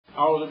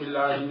أعوذ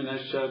بالله من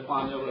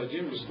الشيطان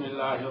الرجيم بسم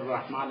الله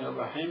الرحمن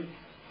الرحيم.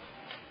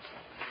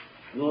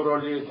 Nur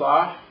Al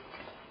Ihah,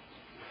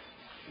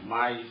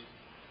 my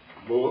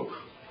book,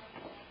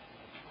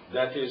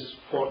 that is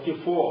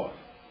 44,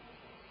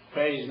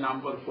 page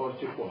number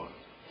 44.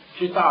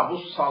 Kitab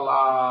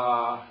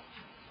Salah,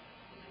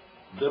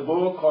 the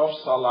book of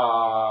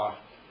Salah.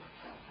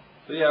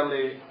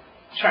 Really,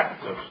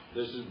 chapter.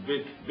 This is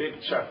big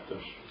chapter.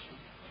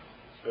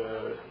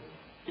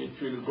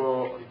 It will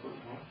go,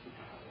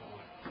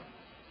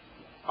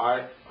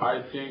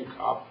 I think,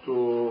 up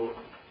to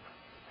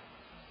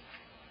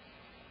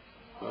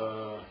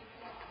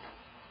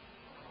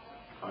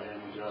I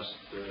am just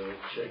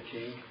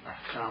checking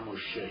Ahkam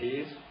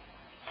al-Shaheed,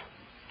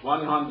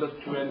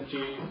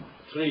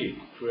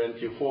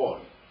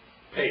 24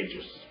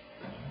 pages.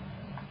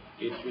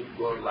 It will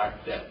go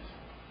like that.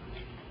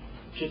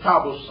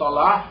 Kitab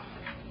al-Salah,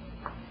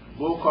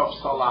 book of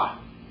Salah.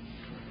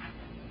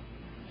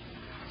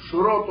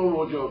 Shurutu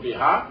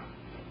wujubiha,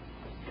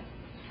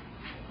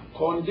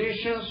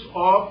 conditions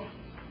of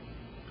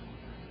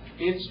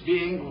its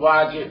being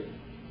wajib,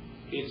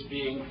 its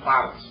being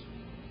farz.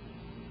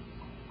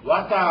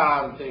 What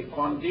are the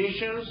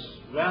conditions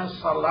when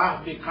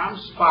salah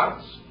becomes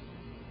farz?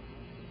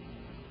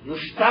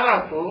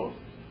 Yushtaratu,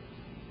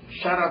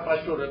 sharata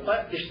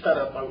shurita,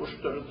 ishtarata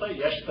ushtarita,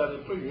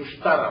 yashtaritu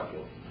yushtaratu.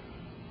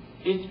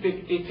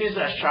 It is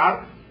a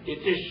shart,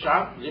 it is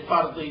shart,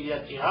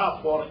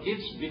 lifardiyatiha, for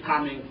its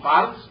becoming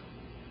farz.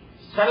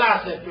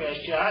 Salasatu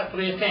ashya,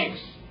 three things.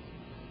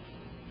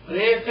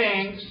 Three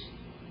things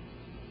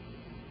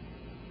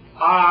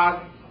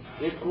are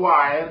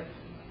required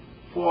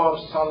for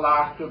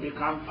salah to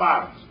become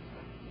farz.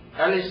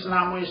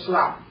 Al-Islamu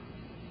Islam.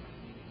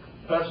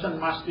 Person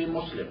must be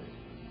Muslim.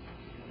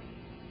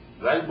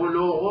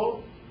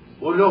 Wal-bulughu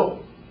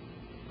bulugh.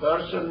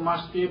 Person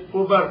must be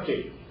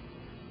puberty.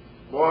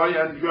 Boy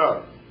and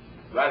girl.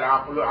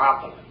 Wal-aqlu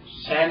aql.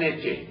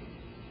 Sanity.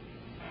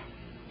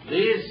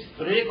 These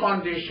three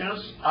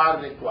conditions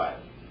are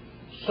required.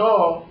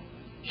 So,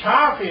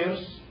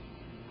 kafirs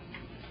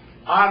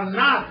are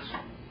not,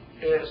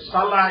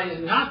 salah is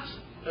not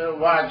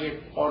wajib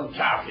on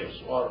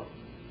kafirs or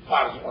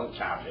farz on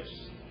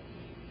kafirs,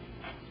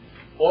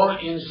 or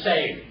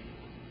insane,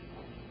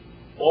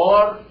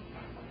 or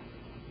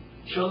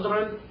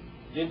children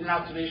did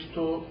not reach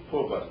to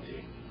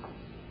puberty.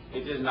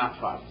 It is not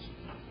farz.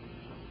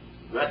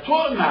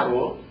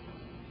 وَتُؤْمَرُ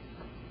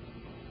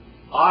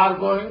are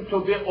going to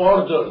be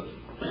ordered.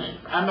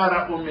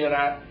 أَمَرَ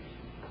أُمِرَ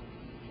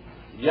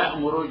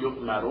يَأْمُرُ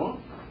يُؤْمَرُ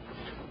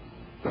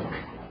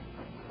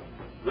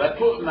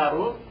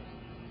وَتُؤْمَرُ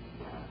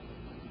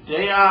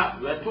they are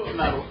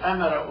وَتُؤْمَرُ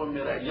أَمَرَ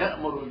أُمِرَ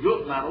يَأْمُرُ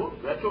يُؤْمَرُ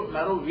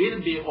وَتُؤْمَرُ will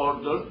be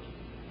ordered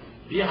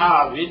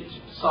بِهَا with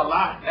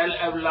salah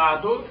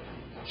al-awladu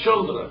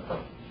children.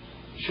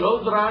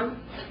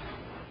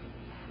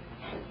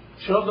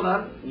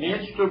 Children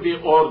needs to be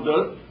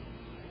ordered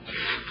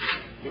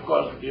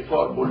because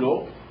before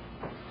bulu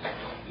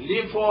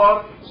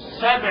for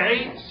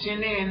 7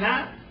 sinina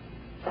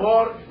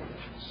for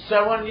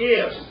 7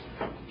 years.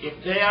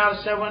 If they are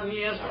 7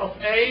 years of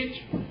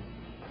age,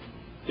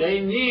 they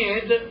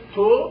need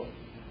to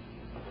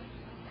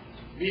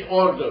be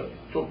ordered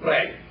to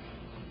pray.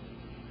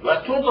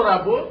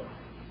 وَتُضْرَبُ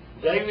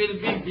they will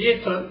be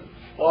beaten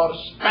or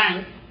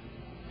spanked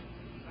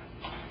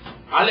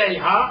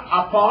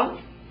عَلَيْهَا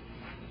upon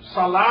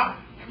salah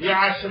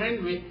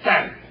بِعَشْرٍ with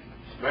 10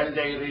 when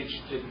they reach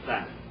till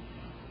 10.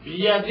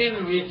 بِيَدٍ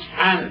with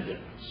hand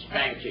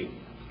spanking.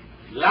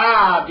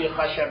 لَا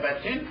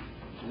بِخَشَبَةٍ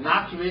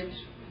not with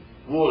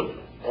wood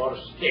or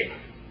stick.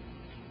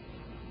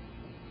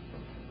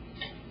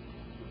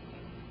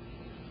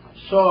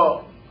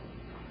 So,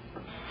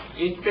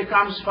 it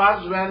becomes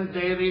farz when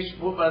they reach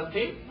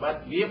puberty,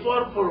 but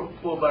before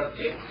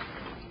puberty,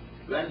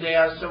 when they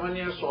are 7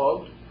 years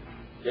old,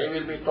 they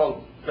will be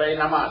told, pray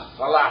namaz,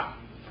 salah.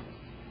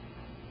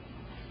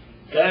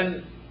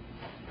 Then,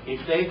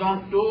 if they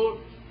don't do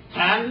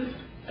 10,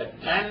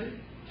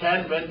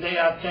 when they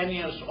are 10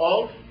 years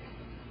old,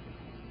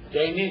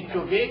 they need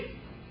to be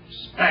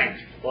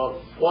spanked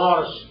or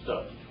forced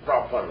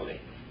properly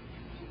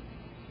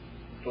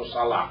to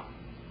salah.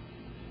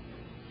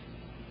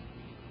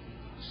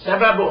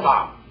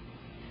 Sababuha.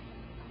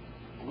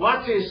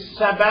 What is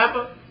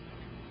sabab?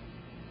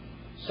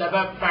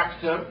 Sabab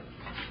factor,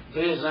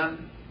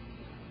 reason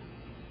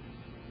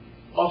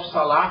of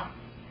salah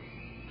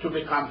to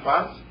become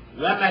farz.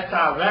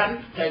 Lamata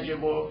when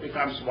tajibu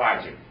becomes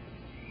wajib.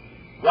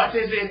 What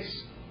is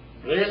its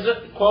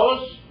reason,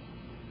 cause,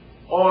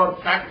 or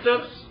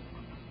factors?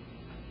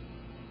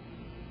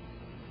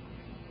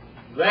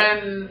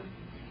 When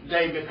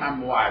they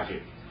become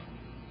wajib.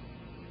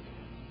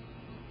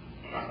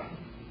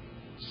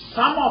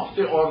 Some of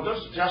the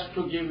orders, just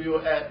to give you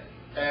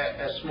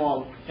a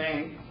small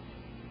thing,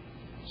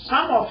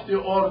 some of the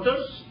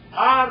orders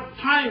are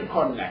time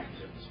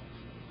connected.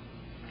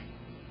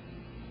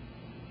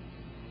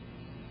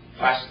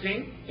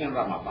 Fasting in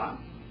Ramadan,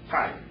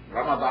 time.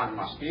 Ramadan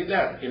must be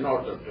there in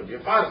order to be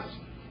farz.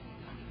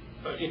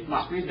 it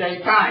must be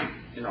daytime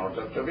in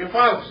order to be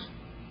false.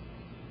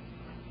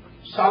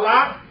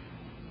 Salah,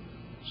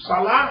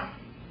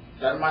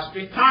 there must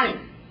be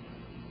time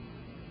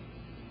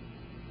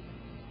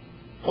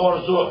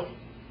for Zuhr.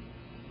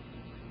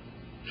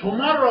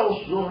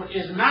 Tomorrow's Zuhr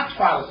is not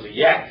false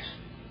yet.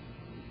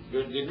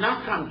 You did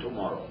not come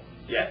tomorrow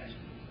yet.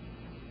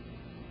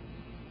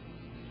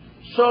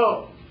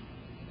 So,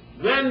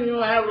 when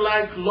you have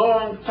like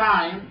long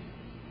time,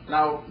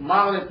 now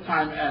Maghrib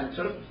time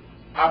entered,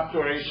 up to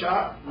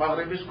Isha,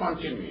 Maghrib is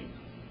continuing.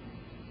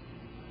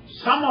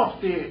 Some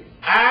of the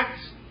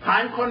acts,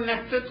 time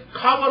connected,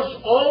 covers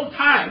all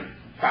time.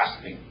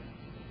 Fasting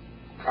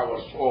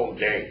covers all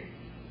day.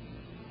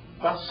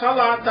 But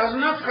Salah does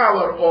not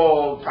cover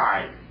all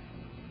time.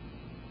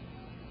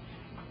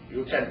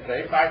 You can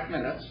pray 5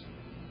 minutes,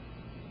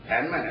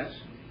 10 minutes,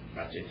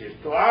 but it is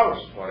 2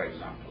 hours, for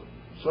example.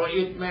 So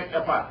it may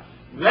apart.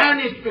 When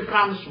it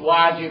becomes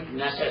wajib,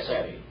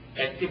 necessary,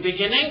 at the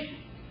beginning,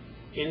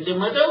 in the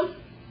middle,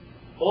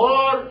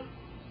 or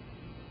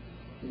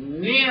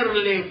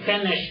nearly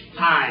finished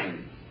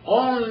time,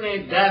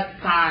 only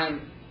that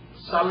time,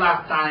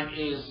 Salah time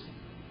is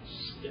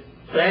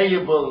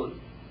prayable,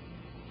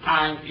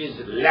 time is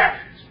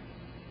left.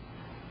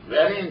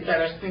 Very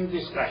interesting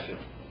discussion.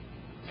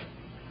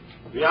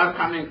 We are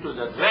coming to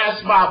the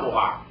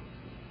Asbabuha.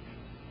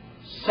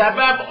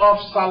 Sabab of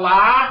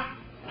Salah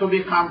to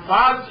become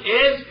farz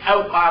is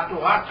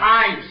awqatuha,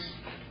 times.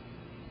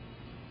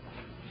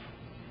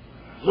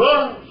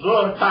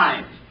 Zuhr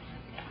time,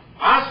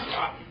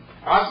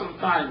 Asr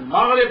time,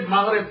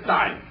 Maghrib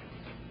time.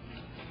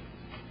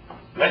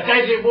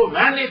 وَتَجِبُ,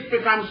 when it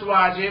becomes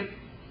wajib,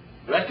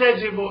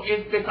 وَتَجِبُ,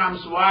 it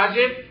becomes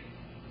wajib,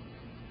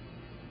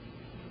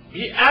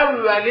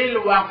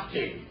 بِأَوَّلِ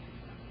الْوَقْتِ,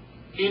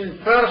 in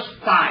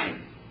first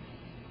time.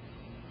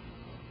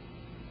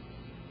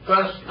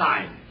 First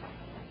time.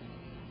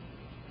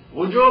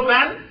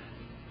 Wujuban,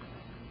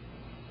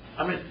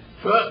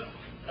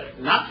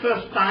 not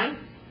first time,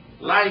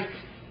 like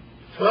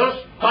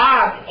first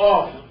part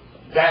of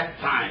that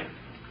time.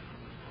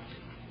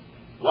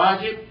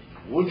 Wajib,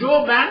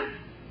 wujuban,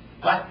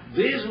 but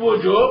this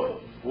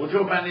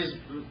wujuban is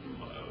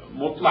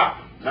mutlaq,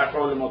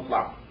 maf'ul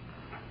mutlaq.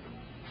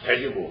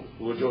 Tajibu,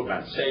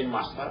 wujuban, same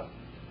master.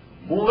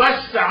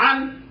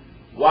 Muwassa'an,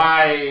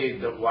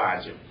 wide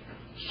wajib.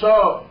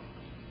 So,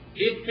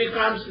 it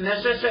becomes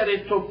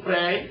necessary to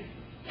pray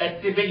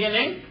at the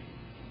beginning,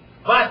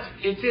 but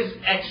it is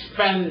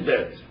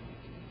expanded,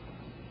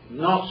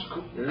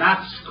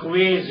 not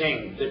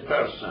squeezing the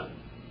person.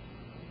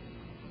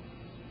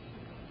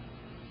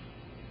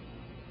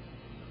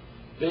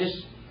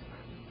 This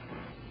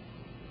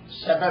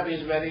sabab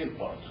is very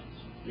important.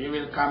 We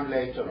will come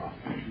later on.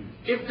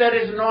 If there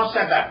is no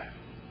sabab,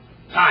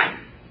 time,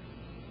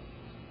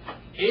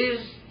 is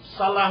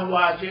Salah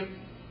wajib?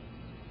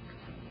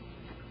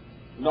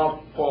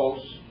 Not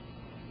false,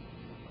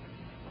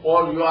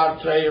 or you are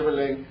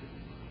traveling,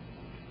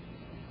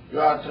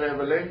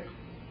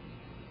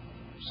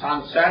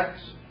 sun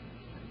sets,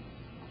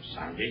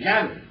 sun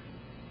began,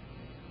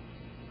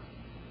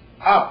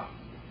 up,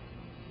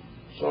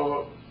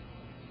 so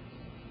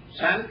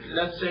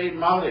let's say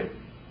Maghrib,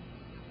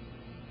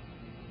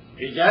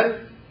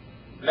 began,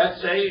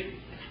 let's say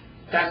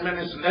 10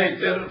 minutes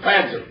later,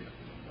 Fajr,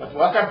 but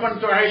what happened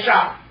to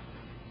Isha?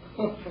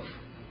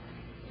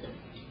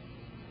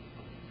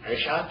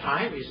 Isha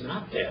time is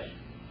not there.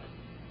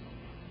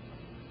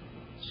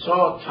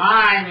 So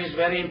time is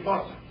very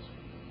important.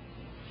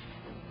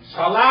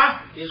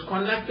 Salah is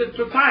connected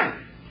to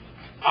time.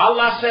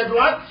 Allah said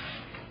what?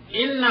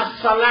 Inna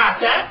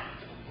salata,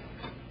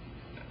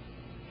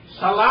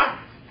 Salah,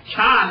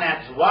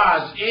 kanat,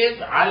 is,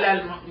 ala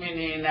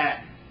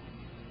al-mu'minina,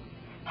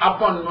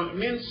 upon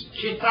mu'mins,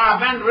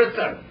 kitaban,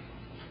 written,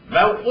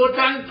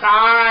 mawqutan,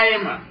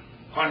 time,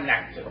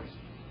 connected.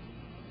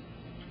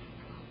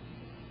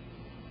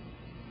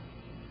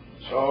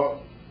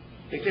 So,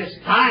 it is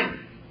time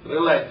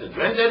related.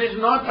 When there is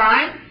no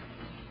time,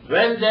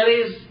 when there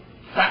is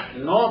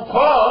no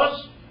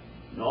cause,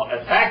 no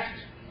effect.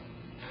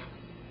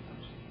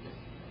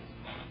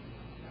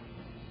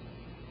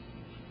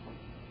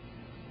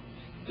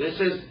 This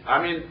is,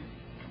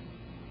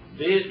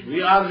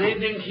 we are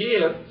reading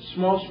here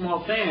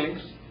small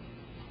things,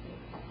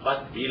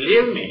 but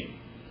believe me,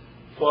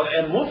 for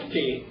a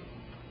mufti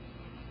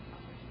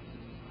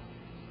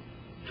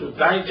to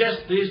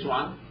digest this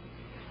one,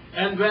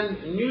 and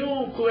when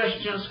new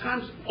questions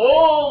comes,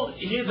 all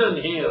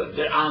hidden here,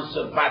 the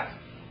answer, but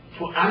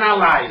to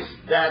analyze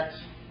that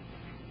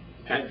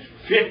and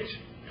fit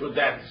to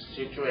that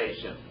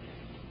situation,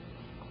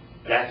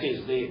 that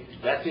is the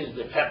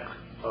fiqh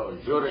or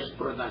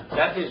jurisprudence,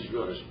 that is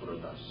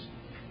jurisprudence.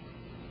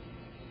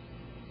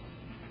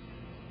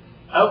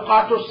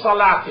 Awqatu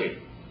salati,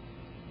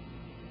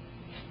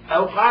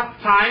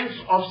 awqat, times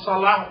of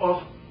salah,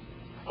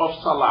 of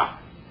salah.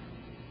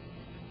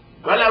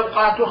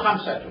 وَالْأَوْقَاتُ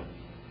خَمْسَةٌ,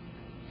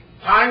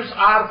 times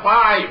are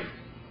 5.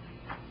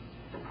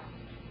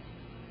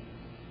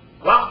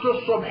 وَقْتُ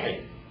الصُّبْحِ,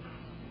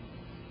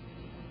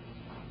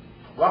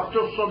 وقت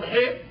الصبح,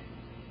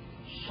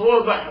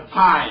 صبح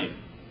time,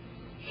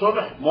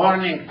 صبح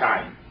morning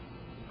time.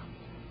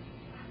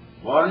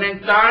 Morning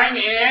time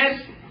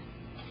is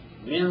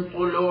من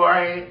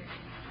طلوع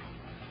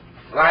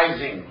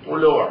rising,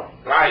 طلوع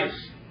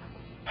rise.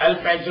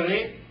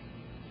 الفجر,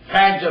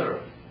 فجر,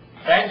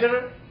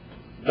 فجر,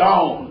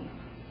 dawn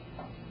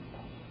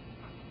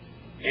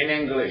in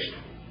English.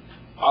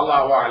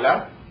 Allahu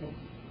A'lam.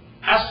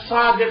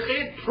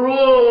 As-Sadiqi,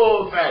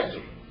 true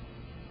Fajr,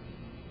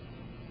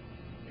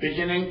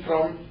 beginning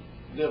from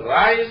the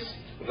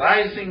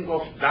rising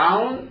of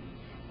dawn.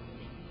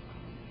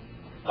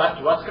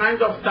 But what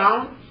kind of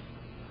dawn?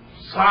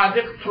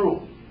 Sadiq,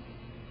 true.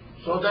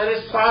 So there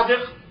is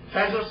Sadiq,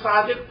 Fajr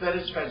Sadiq, there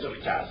is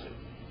Fajr Kazim.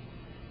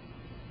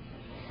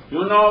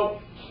 You know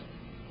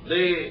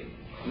the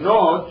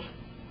note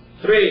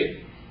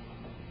 3,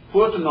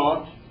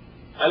 footnote,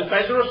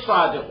 Al-Fajr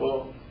Sadiq,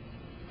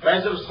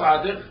 Fajr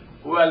Sadiq,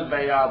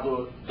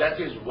 والبياض, that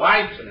is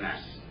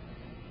whiteness.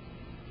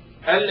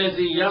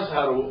 الذي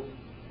يظهر,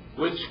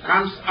 which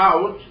comes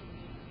out,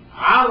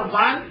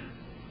 عرضا,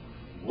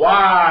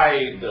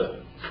 wide,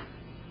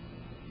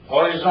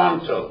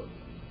 horizontal,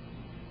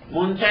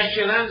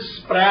 منتشرا,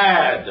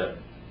 spread,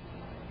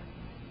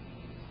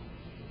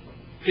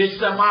 في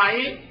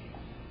السماء,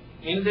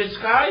 in the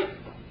sky,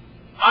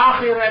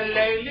 آخر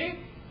الليل,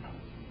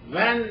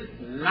 when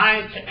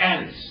night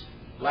ends,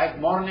 like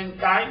morning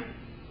time,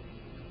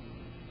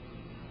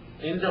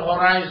 in the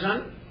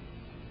horizon,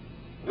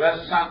 where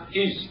sun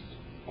is,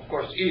 of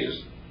course,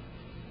 is.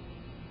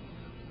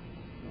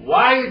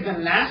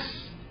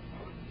 Wideness,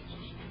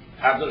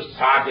 other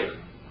sadiq.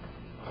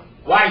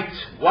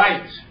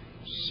 White,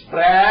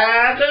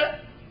 spread,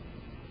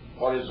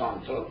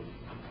 horizontal.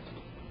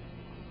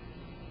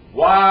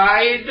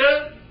 Wide,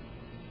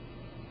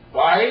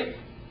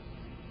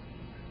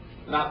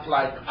 not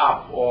like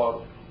up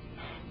or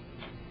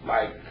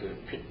like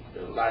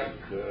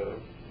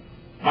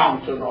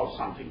mountain or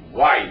something.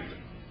 Wide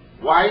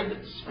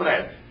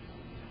spread.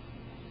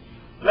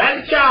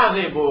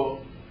 والكاذب,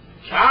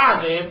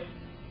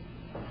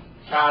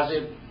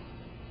 كاذب,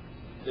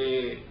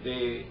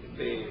 the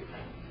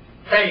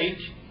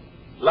fake,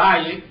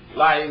 lying,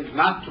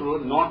 not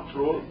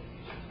true.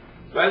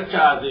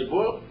 والكاذب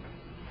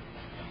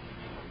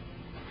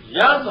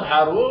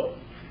يظهر,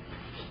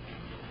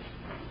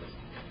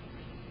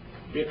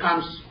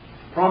 becomes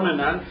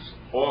prominent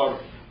or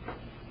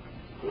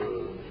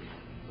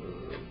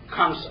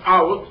comes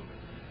out.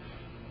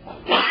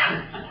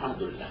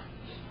 Alhamdulillah.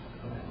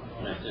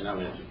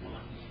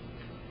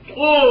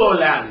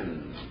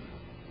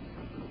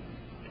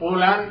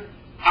 طولا,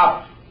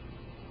 up,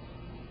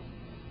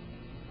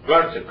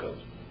 vertical.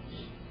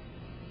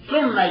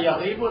 ثم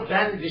يغيب,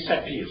 then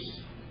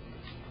disappears.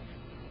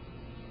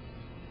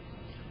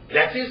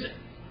 That is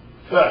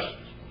first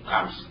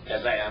comes,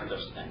 as I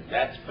understand.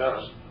 That's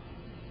first.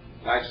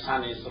 Like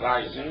sun is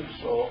rising,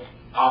 so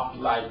up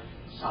like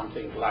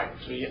something like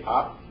tree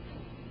up,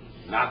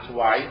 not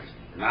wide,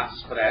 not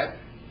spread,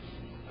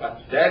 but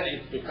then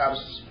it becomes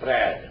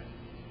spread.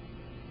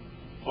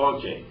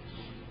 Okay.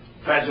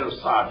 Fajr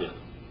Sadiq.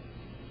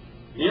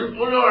 In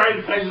طلوع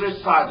الفجر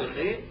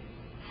الصادق,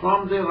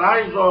 from the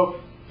rise of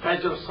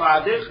Fajr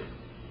Sadiq,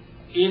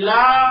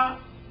 إلى,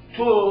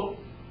 to,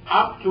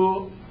 up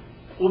to,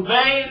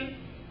 قبيل,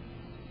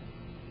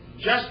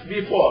 just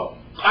before.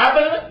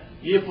 قبل,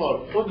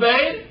 before.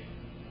 قبيل,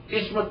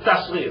 اسم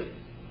التصغير,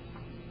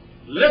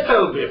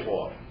 little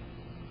before,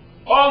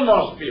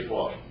 almost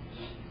before.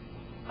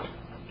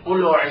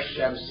 طلوع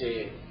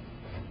الشمس,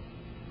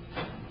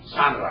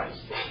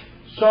 sunrise.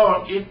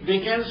 So it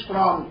begins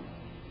from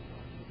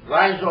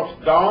rise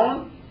of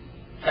dawn,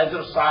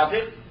 Fajr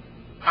Sadiq,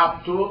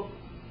 up to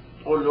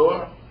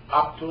طلوع,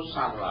 up to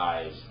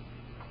sunrise.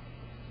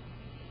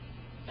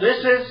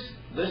 This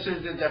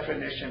is the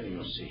definition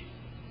you see.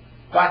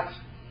 But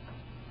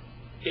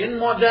in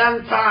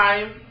modern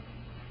time,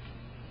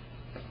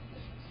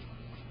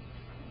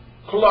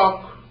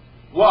 clock,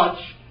 watch,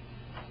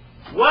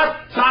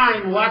 what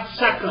time, what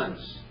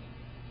seconds?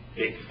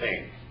 Big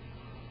thing.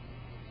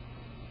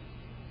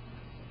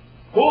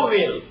 Who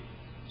will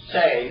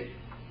say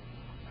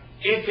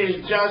it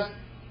is just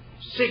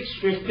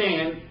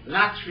 6:15,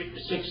 not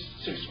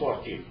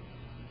 6:14?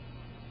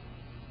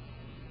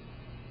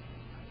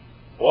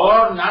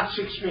 Or not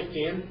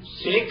 6:15,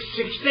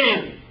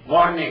 6:16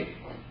 morning.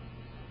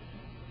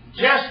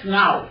 Just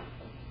now.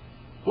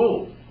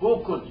 Who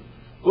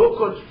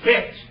could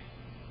fit,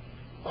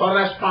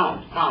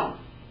 correspond, found,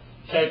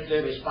 take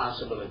the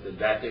responsibility?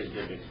 That is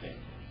the big thing.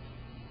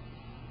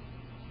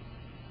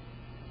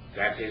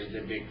 That is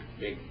the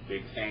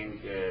big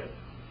thing.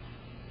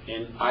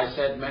 I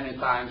said many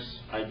times,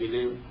 I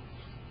believe,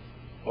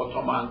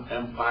 Ottoman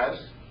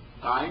Empire's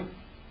time,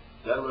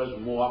 there was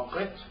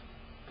muwaqqit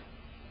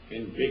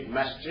in big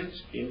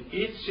masjids. In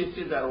each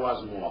city there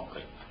was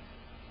muwaqqit.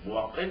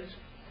 Muwaqqit,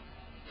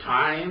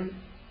 time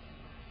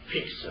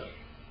fixer,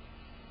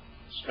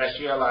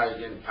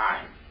 specialized in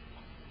time.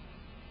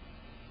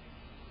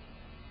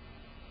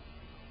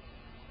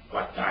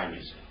 What time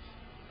is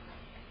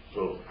it?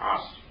 to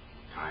Asr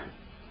time.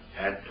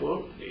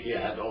 He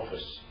had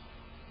office.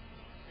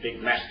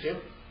 Big masjid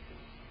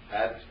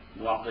had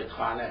muwaqqit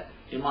khana.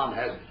 Imam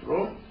has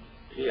room,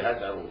 he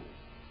had a room.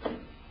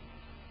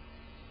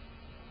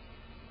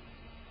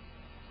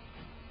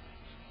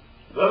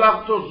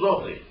 ووقت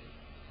الظهر.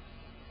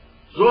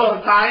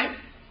 Zuhr time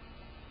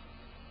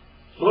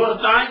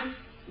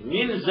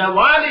من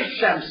زوال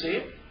الشمس.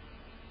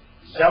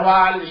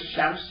 Zawal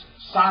الشمس,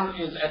 sun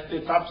is at the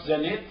top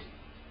zenith.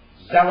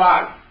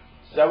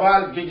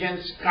 Zawal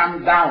begins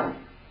come down,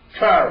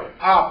 curve,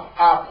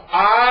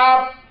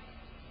 up,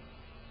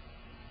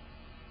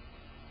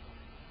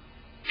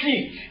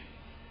 peak,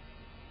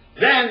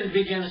 then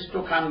begins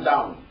to come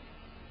down.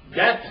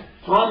 That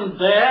from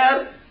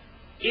there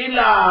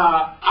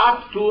ila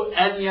up to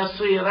an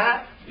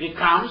yasira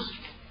becomes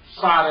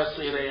صار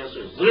يصير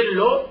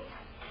ظل,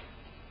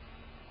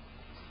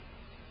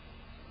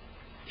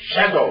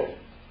 shadow,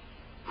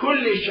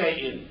 كل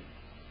شيء,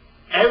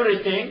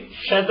 everything,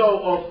 shadow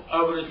of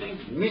everything,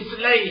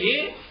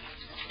 مثليه,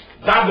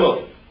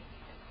 double,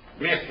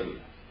 مثل,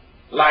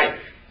 like,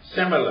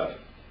 similar,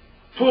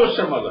 two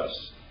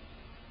similars,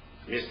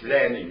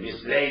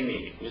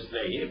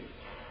 مثليه,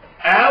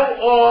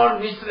 or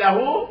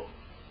مثله,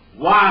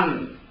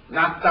 one,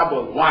 not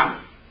double,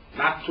 one,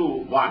 not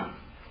two, one.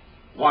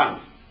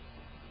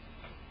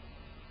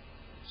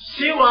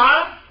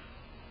 Siwa,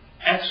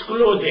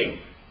 excluding,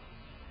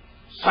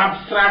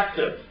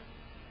 subtracted.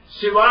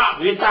 Siwa,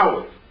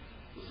 without.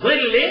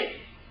 Zilli,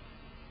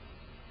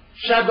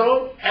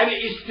 shadow.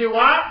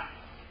 Al-istiwa,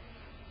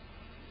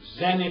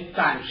 zenith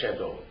time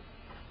shadow.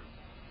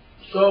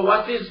 So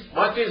what is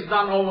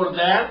done over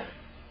there?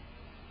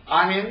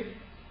 I mean,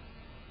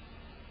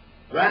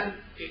 when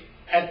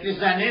at the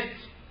zenith,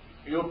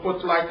 you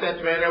put like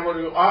that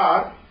wherever you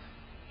are.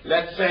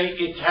 Let's say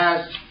it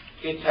has,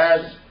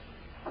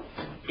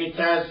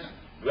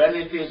 when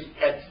it is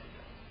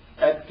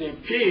at the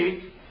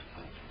peak,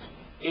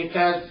 it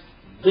has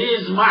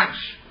this much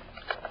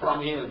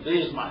from here,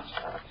 this much.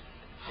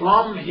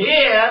 From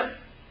here,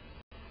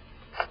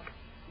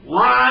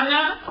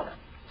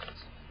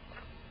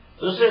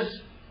 this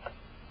is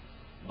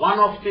one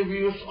of the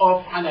views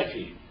of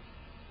Hanafi.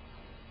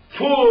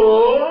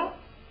 Two,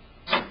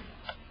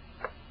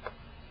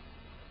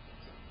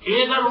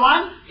 either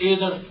one,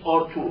 either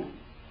or two.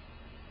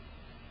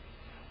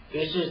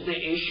 This is the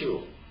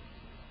issue.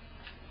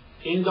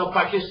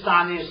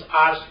 Indo-Pakistanis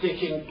are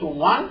sticking to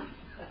one,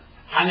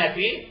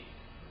 Hanafi.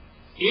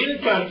 In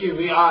Turkey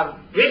we are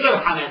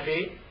bigger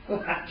Hanafi,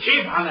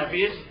 chief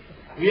Hanafis,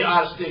 we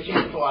are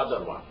sticking to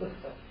other one.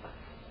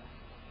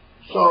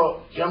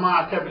 So,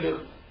 Jama'at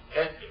Tabligh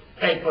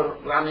paper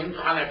running,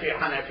 Hanafi,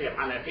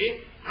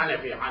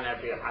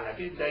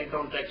 they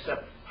don't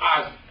accept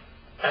us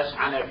as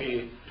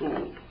Hanafi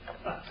too.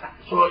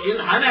 So in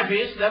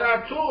Hanafis there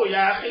are two,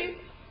 ya akhi.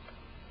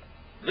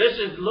 This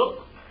is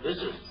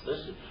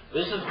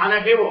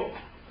Hanafi book.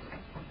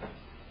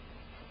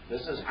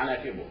 This is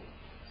Hanafi book.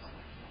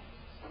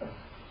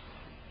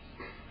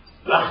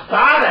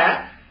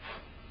 Ikhtara,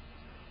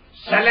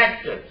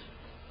 selected.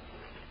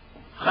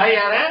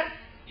 Khayara,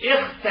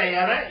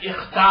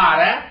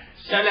 ikhtara,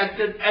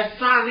 selected.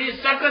 As-sani,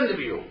 second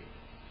view.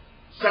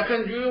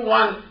 Second view,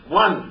 one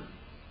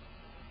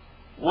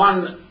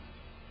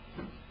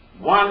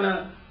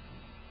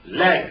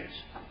leg.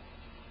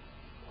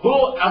 Who?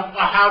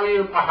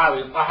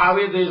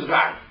 Tahawi, this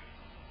guy.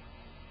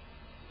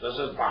 This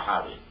is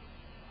Tahawi.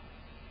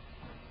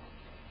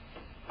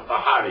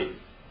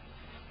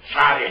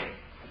 Shari.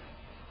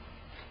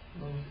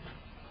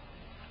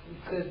 It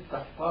says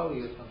Tahtawi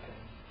or something.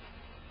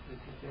 It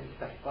says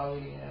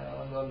Tahtawi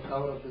on the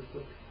cover of this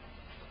book.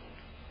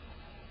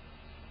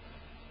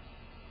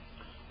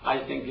 I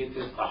think it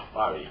is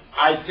Tahtawi.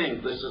 I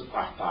think this is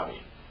Tahtawi.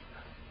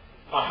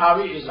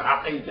 Tahawi is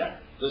Aqidah.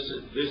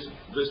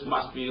 This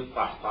must be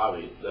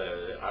Tahtawi.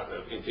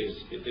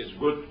 It is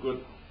good.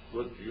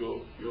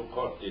 You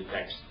quote the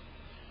text.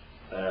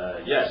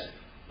 Yes.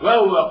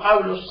 وهو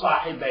قول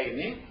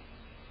الصاحبين.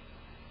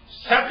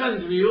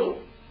 Second view,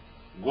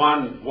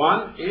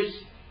 one is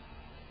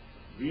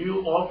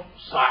view of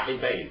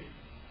Sahibain.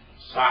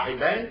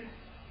 Sahibain,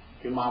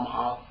 Imam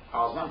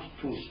Azam's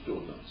two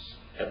students,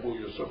 Abu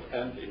Yusuf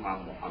and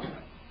Imam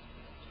Muhammad.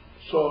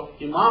 So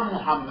Imam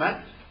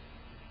Muhammad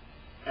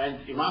and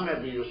Imam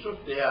Abu Yusuf,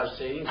 they are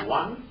saying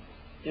one,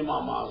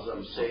 Imam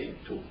Azam saying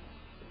two.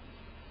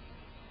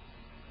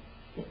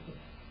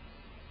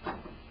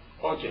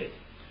 Okay.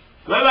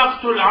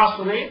 ووقت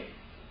العصر,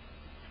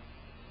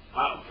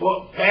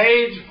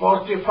 page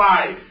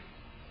 45.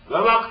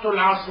 ووقت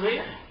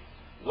العصر,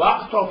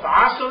 وقت of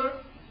عصر,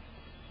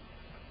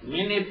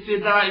 من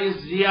ابتداء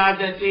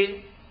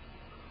الزيادة,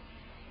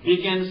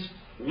 begins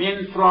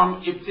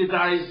from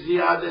ابتداء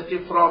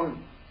الزيادة,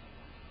 from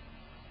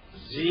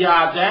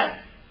زيادة,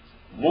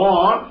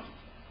 more,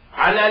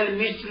 على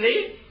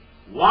المثل,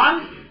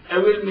 one,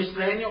 أو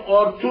المثلين,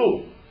 or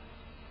two,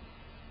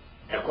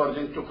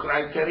 according to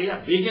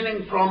criteria,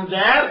 beginning from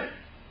there,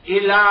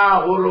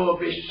 إلى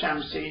غروب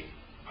الشمس,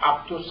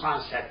 up to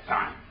sunset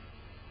time.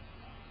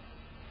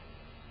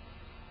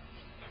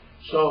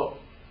 So,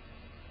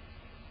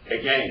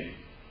 again,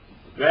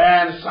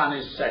 when sun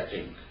is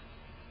setting,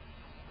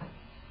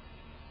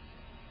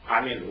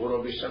 I mean,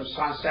 Ghurub Shams,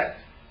 sunset,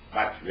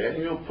 but when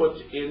you put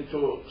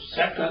into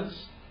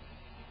seconds,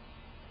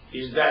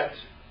 is that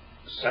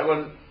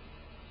 7,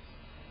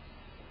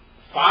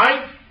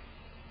 5,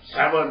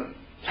 7,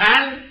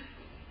 10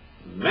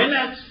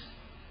 minutes?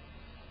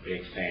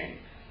 Big thing.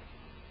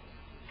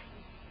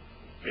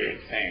 Big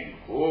thing.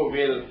 Who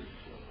will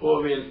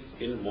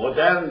in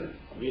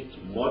with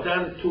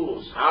modern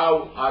tools,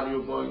 how are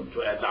you going to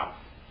adapt?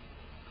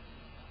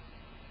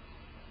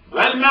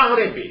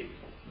 والمغربي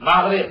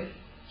مغرب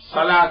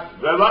صلاة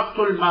ووقت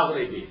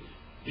المغربي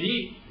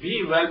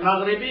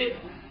والمغربي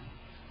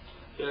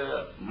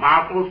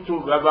معطوف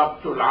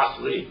ووقت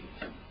العصري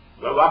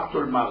ووقت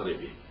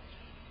المغربي.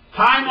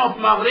 Time of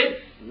Maghrib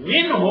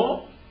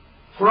منه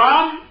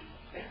from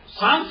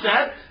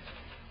sunset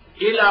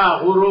إلى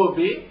غروب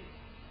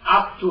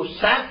up to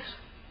set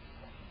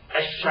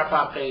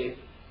الشفق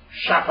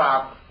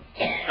شفق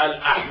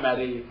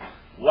الأحمر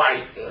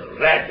white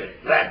red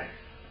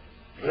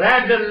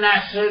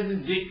redness,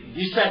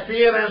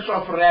 disappearance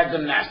of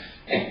redness.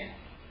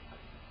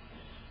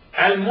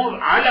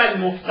 على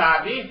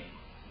المفتعبي,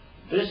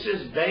 this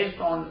is based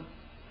on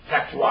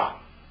fatwa.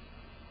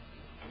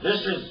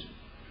 This is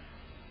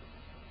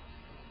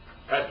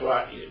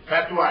fatwa.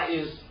 Fatwa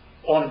is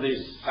on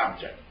this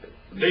subject,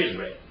 this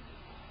way.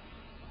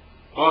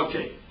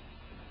 Okay.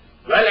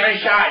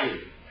 والعشاء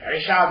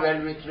عشاء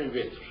والوتر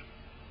وتر.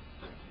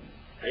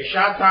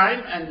 عشاء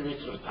time and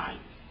witr time.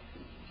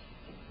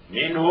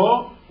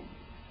 منه,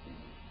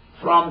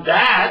 from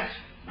that,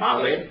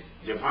 Maghrib,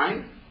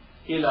 defined,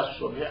 ila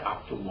subh,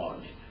 up to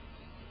morning.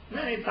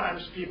 Many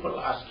times people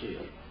ask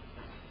here,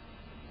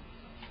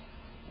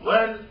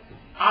 well,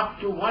 up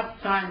to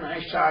what time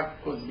Isha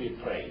could be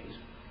prayed?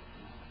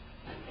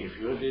 If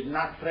you did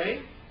not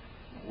pray,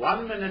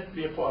 1 minute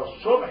before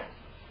subh,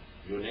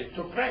 you need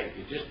to pray.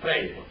 It is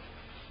prayable.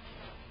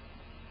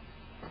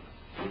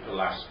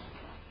 People ask,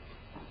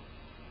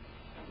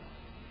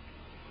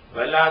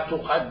 وَلَا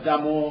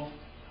تُقَدَّمُوا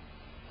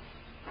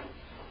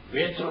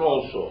witr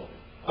also.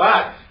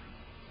 But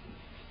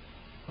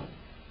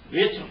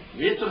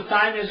witr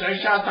time is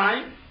Isha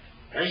time.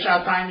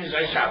 Isha time is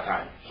Isha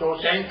time. So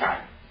same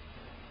time.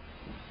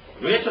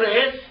 Witr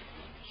is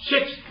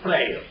 6th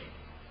prayer,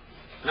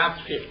 not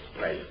 5th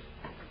prayer.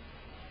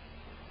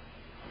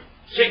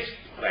 6th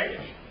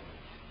prayer.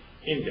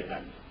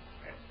 Independent.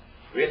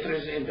 Witr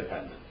is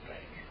independent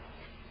prayer.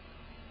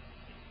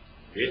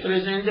 Witr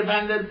is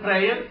independent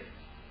prayer.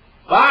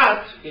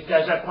 But it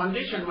has a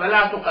condition,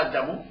 وَلَا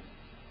تُقَدَّمُ,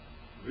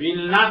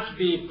 will not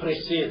be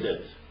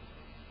preceded.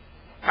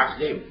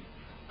 تقديم.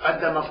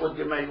 قدم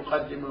قدم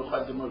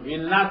يقدم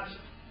will not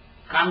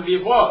come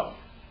before.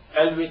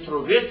 الوتر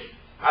witr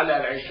على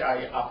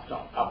العشاء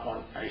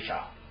upon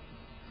Isha.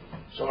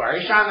 So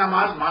Isha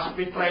namaz must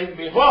be prayed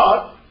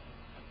before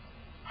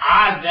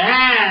and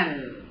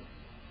then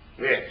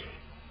witr.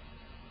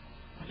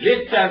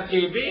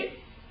 للترتيب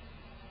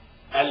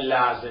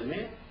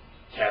اللازم,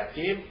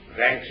 tertib,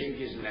 ranking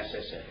is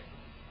necessary.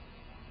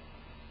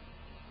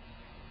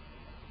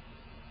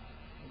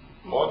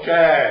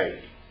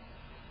 Okay.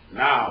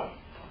 Now.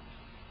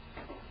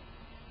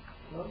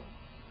 No?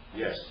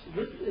 Yes.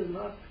 This is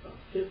not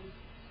a 5th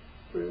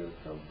prayer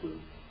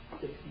complete.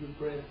 If you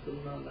pray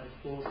Sunnah like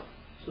 4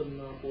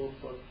 Sunnah, 4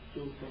 for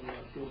 2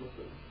 Sunnah, 2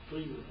 for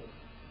 3 Sunnah,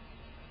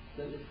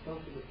 then it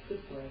comes to the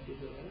 5th rank, is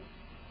it right?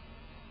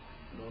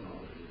 No.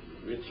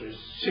 Which is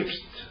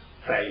 6th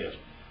prayer.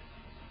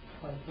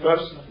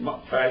 First,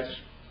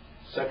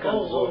 second,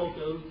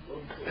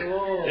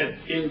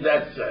 in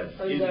that sense,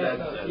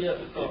 yes,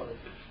 sorry.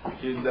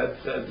 In that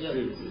sense, Yes,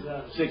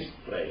 exactly. 6th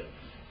prayer.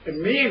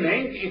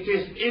 Meaning it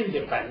is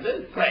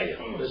independent prayer.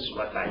 This is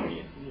what I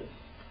mean. Yes.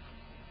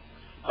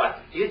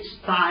 But its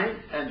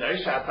time and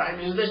Isha time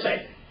is the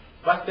same.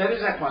 But there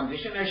is a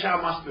condition, Isha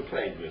must be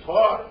prayed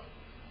before.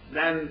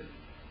 Then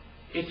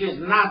it is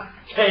not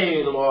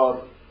tail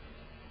or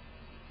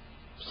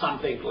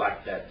something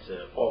like that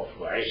of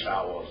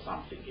Isha or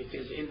something. It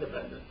is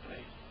independent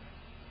prayer.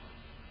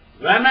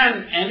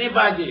 Women,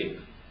 anybody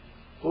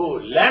who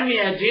lam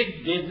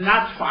yajid, did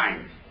not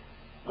find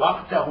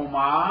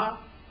waqtahuma,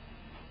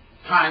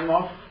 time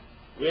of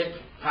with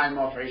time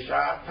of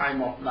Isha,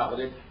 time of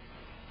Maghrib,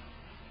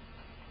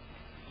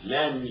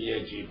 lam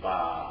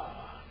yajiba,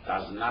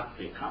 does not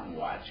become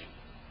wajib.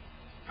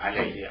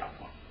 Alayhi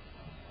upon.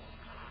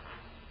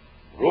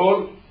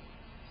 Rule,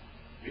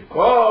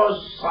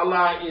 because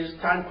Salah is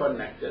time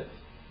connected,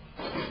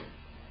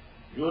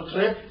 you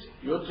tripped,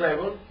 you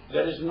traveled,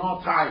 there is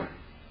no time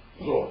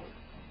zone.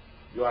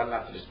 You are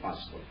not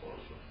responsible for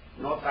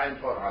it. No time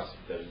for us.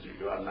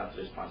 You are not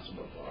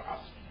responsible for us.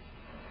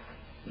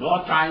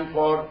 No time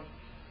for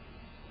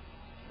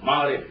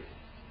Maghrib.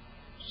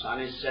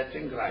 Sun is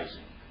setting,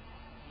 rising.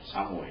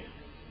 Somewhere.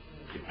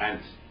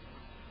 Depends.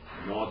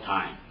 No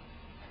time.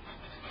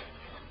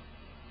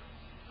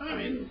 I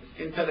mean,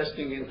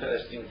 interesting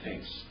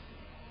things.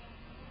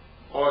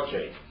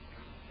 Okay.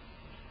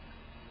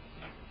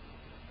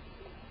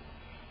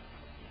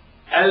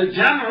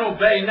 الجمع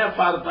بين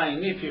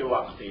فرضين في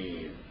وقت.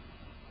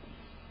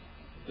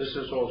 This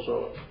is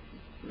also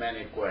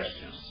many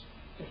questions.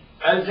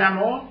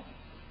 الجمع,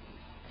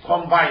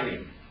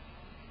 combining,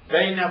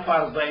 بين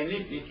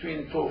فرضين,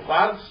 between two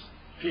fards,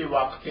 في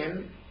وقت,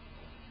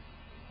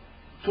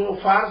 two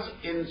fards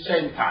in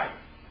same time,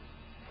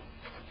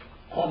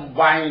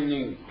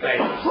 combining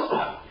prayers.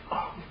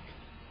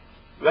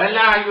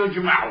 ولا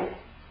يجمع,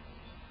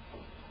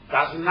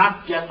 does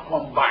not get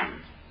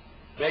combined,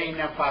 بين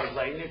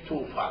فرضين,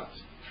 two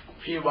fards,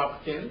 في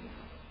وقت,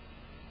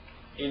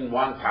 in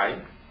one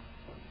time,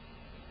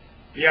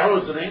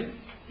 بعذر,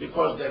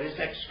 because there is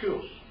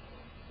excuse.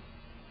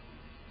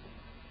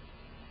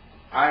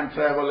 I am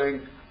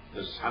traveling,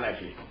 this is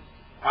Hanafi.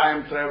 I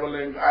am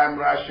traveling, I am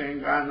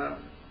rushing, and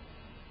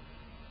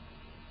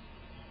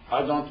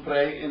I don't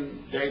pray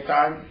in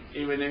daytime,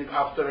 evening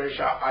after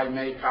Isha, I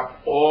make up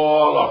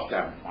all of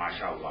them,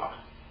 mashallah.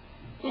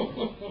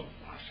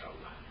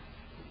 Mashallah.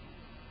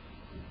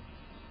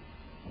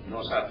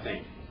 No such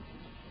thing.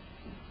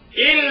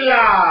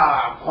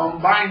 Illa,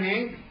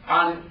 combining,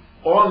 and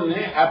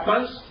only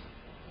happens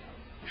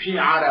في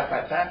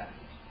عرفة,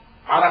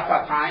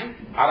 Arafah time,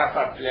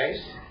 Arafah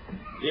place,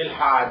 lil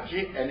Hajj,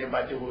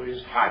 anybody who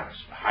is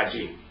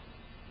Haji.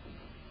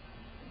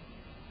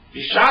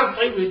 بشرط,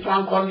 with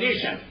one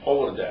condition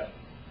over there.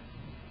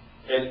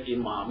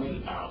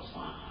 الإمام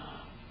الأعظم.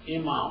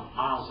 Imam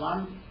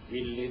Azam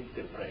will lead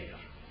the prayer.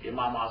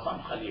 Imam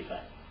Azam Khalifa.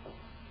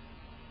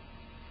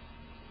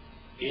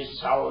 Is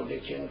Saudi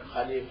King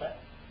Khalifa?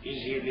 Is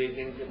he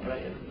leading the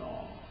prayer?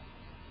 No.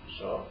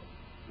 So,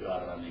 you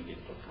are running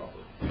into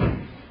trouble.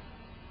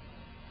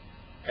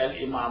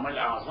 Al-Imam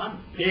Al-Azam,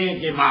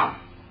 big Imam.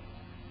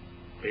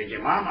 Big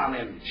Imam, I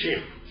mean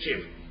chief.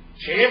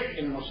 Chief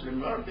in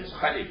Muslim world is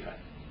Khalifa.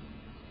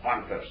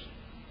 One person.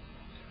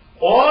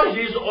 Or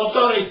his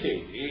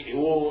authority,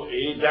 who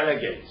he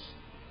delegates.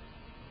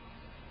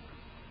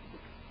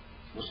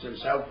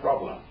 Muslims have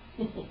problem.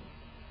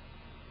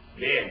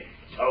 Big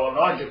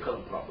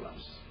theological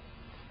problems.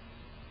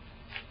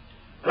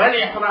 Well,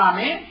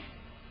 Ihrami,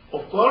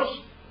 of course,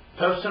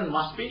 person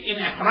must be in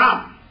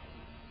Ihram.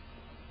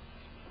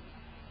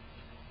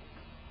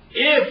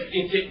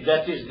 If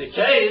that is the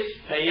case,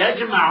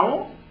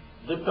 فَيَجْمَعُ,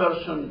 the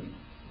person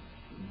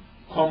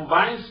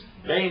combines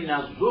بين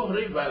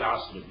الظهر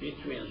والعصر,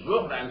 between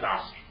Zuhr and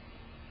Asr.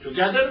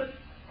 Together,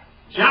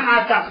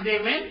 جمع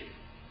تقديم,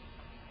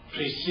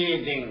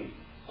 preceding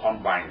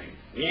combining.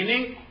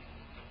 Meaning,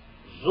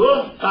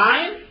 Zuhr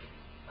time,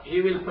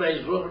 he will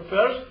pray Zuhr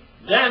first,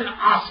 then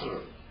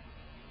Asr.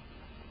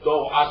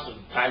 Though Asr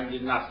time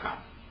did not come.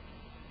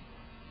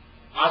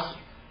 Asr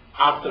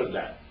after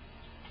that.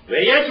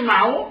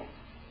 ويجمع,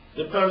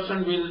 the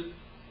person will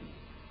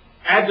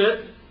add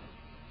it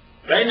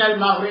بين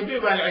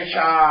المغرب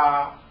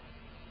والعشاء,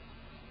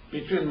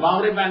 between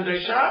Maghrib and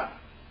Isha,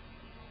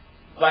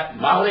 but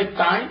Maghrib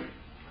time,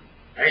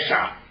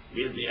 Isha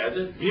will be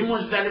added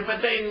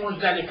بمزدلفة, in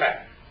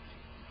Muzdalifah.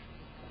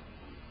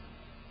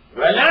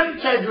 ولم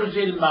تجوز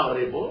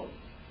المغرب,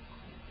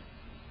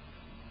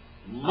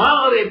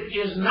 Maghrib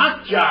is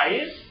not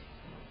jais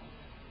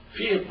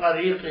في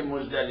طريق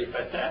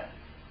مزدلفة,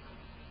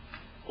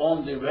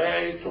 on the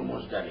way to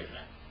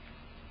Muzdalifah.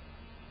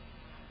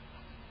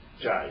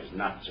 Jais,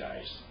 not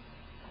jais.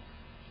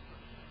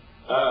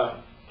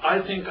 I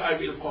think I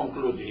will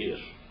conclude here.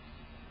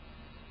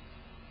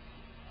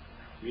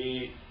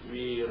 We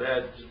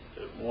read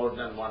more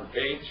than one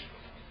page.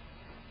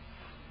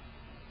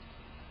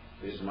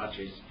 This much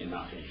is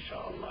enough,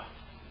 inshallah.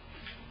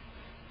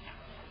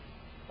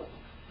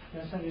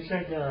 Yes, sir, you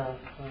said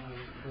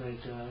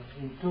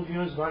in two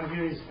views. One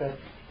view is that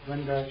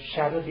when the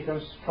shadow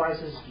becomes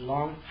twice as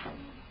long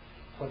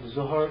for the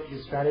Zuhur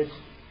is valid.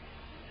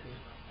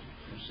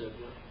 You said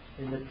what?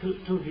 In the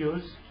two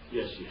views.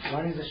 Yes.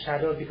 One is the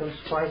shadow becomes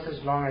twice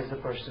as long as the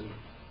person,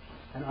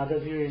 and other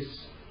view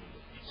is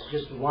it's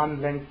just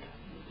one length.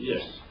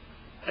 Yes,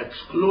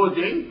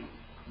 excluding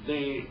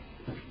the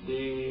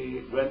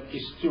when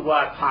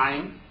istiwa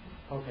time.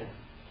 Okay.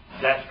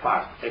 That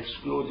part,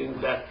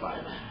 excluding that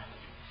part.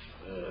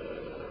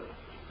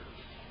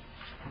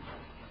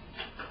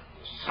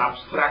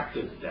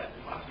 Subtracted that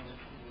part.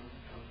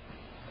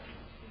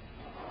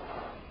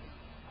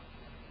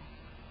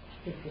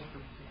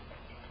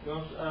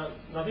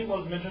 Nothing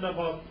was mentioned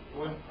about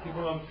when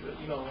people are,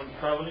 when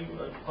traveling,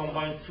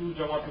 combine two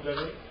Jama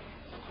together.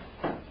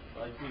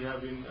 Like we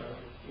have in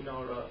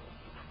our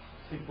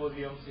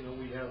symposiums,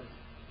 we have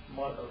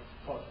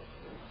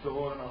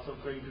Zohar and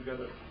Asr praying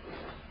together,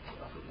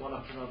 one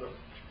after another.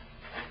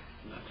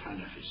 Not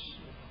Hanafis.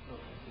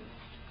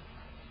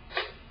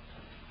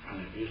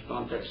 Hanafis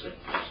don't accept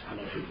this.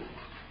 Hanafi book.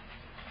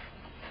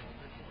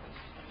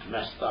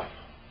 Messed up.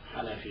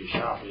 Hanafi,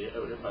 Shafi,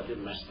 everybody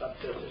messed up.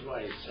 That is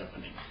why it's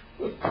happening.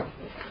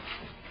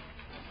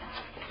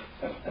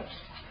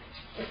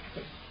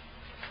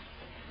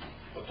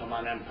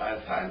 Ottoman Empire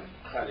time,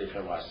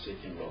 Khalifa was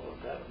sitting over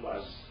there,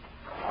 was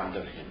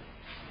under him.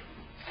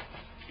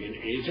 In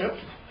Egypt,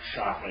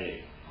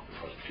 Shafi,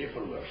 because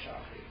people were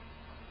Shafi,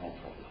 no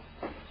problem.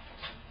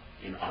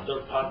 In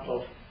other part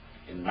of,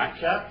 in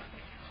Mecca,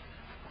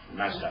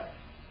 Mazhab.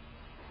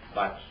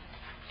 But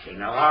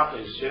in Iraq,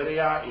 in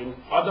Syria, in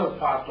other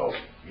part of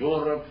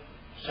Europe,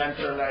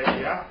 Central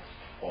Asia,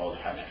 all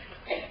Hanafi.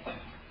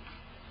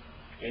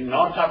 In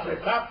North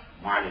Africa,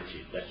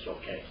 Maliki, that's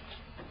okay.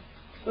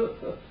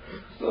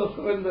 So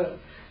when the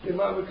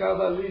Imam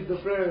Kaaba leads the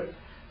prayer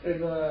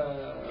in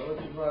what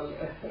you call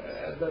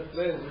at that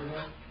place,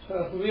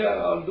 we are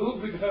all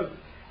doomed because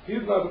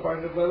he's not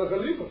appointed by the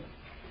Khalifa.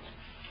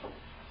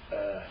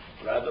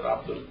 Brother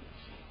Abdul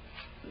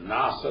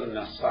Nasser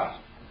Nassar,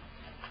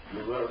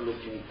 you were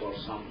looking for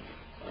some,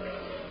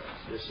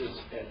 this is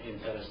an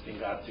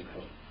interesting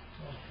article.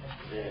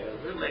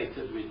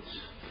 Related with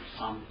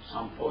some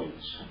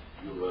points.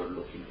 You were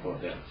looking for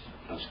that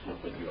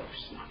Encyclopedia of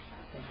Islam.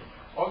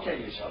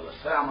 Okay, inshallah.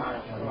 Assalamu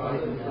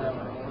alaikum.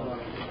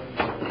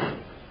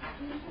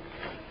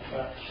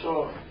 So,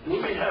 do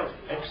we have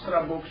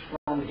extra books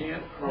from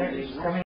here, from these?